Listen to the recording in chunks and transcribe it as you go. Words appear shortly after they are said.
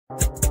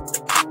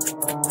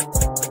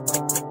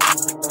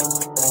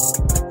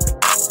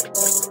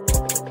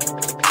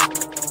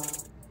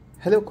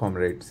Hello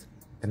comrades,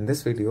 in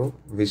this video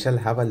we shall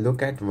have a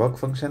look at work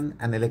function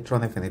and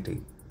electron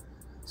affinity.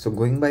 So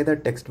going by the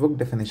textbook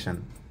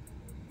definition,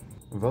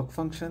 work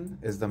function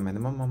is the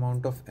minimum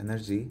amount of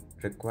energy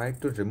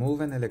required to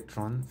remove an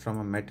electron from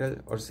a metal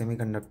or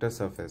semiconductor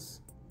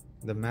surface.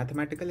 The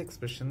mathematical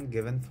expression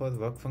given for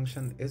work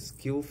function is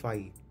Q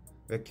phi,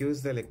 where Q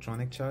is the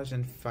electronic charge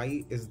and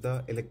phi is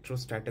the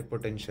electrostatic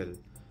potential.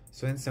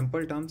 So in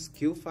simple terms,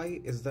 Q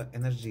phi is the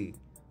energy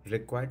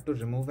required to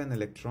remove an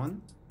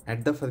electron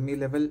at the Fermi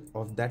level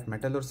of that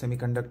metal or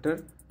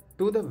semiconductor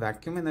to the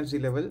vacuum energy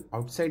level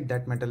outside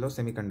that metal or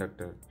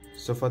semiconductor.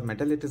 So for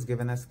metal it is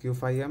given as Q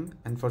phi m,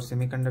 and for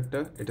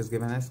semiconductor it is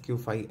given as Q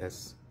phi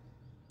s.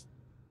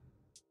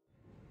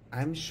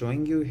 I am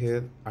showing you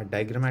here a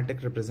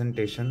diagrammatic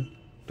representation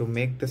to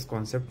make this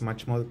concept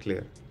much more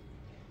clear.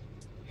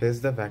 Here's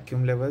the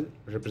vacuum level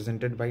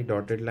represented by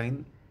dotted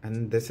line,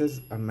 and this is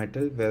a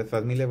metal where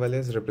Fermi level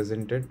is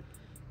represented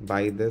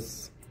by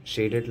this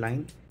shaded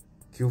line.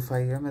 Q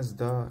phi m is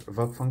the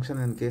work function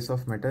in case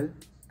of metal,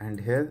 and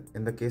here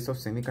in the case of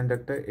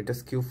semiconductor it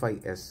is Q phi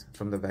s,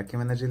 from the vacuum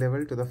energy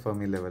level to the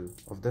Fermi level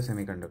of the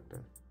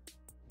semiconductor.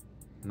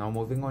 Now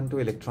moving on to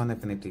electron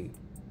affinity.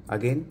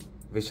 Again,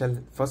 we shall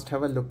first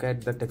have a look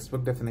at the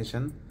textbook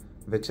definition,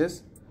 which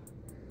is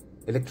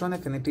electron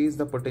affinity is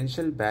the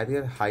potential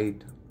barrier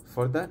height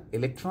for the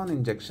electron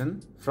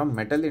injection from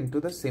metal into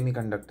the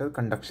semiconductor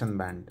conduction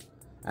band,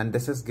 and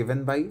this is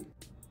given by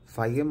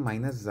phi m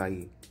minus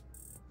xi,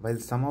 while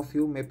some of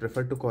you may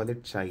prefer to call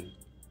it chi.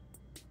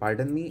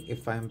 Pardon me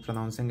if I am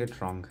pronouncing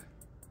it wrong.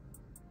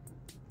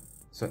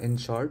 So in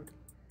short,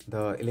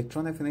 the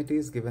electron affinity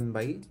is given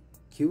by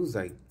Q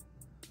xi.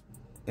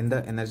 In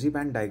the energy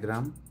band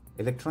diagram,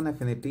 electron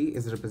affinity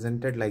is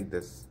represented like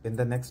this. In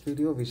the next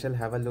video, we shall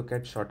have a look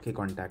at Schottky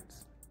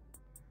contacts.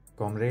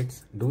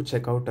 Comrades, do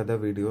check out other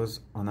videos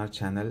on our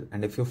channel,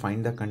 and if you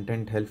find the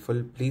content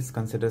helpful, please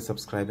consider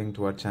subscribing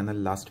to our channel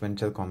Last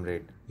Venture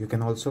Comrade. You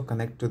can also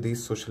connect to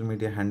these social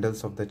media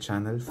handles of the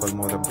channel for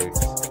more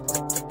updates.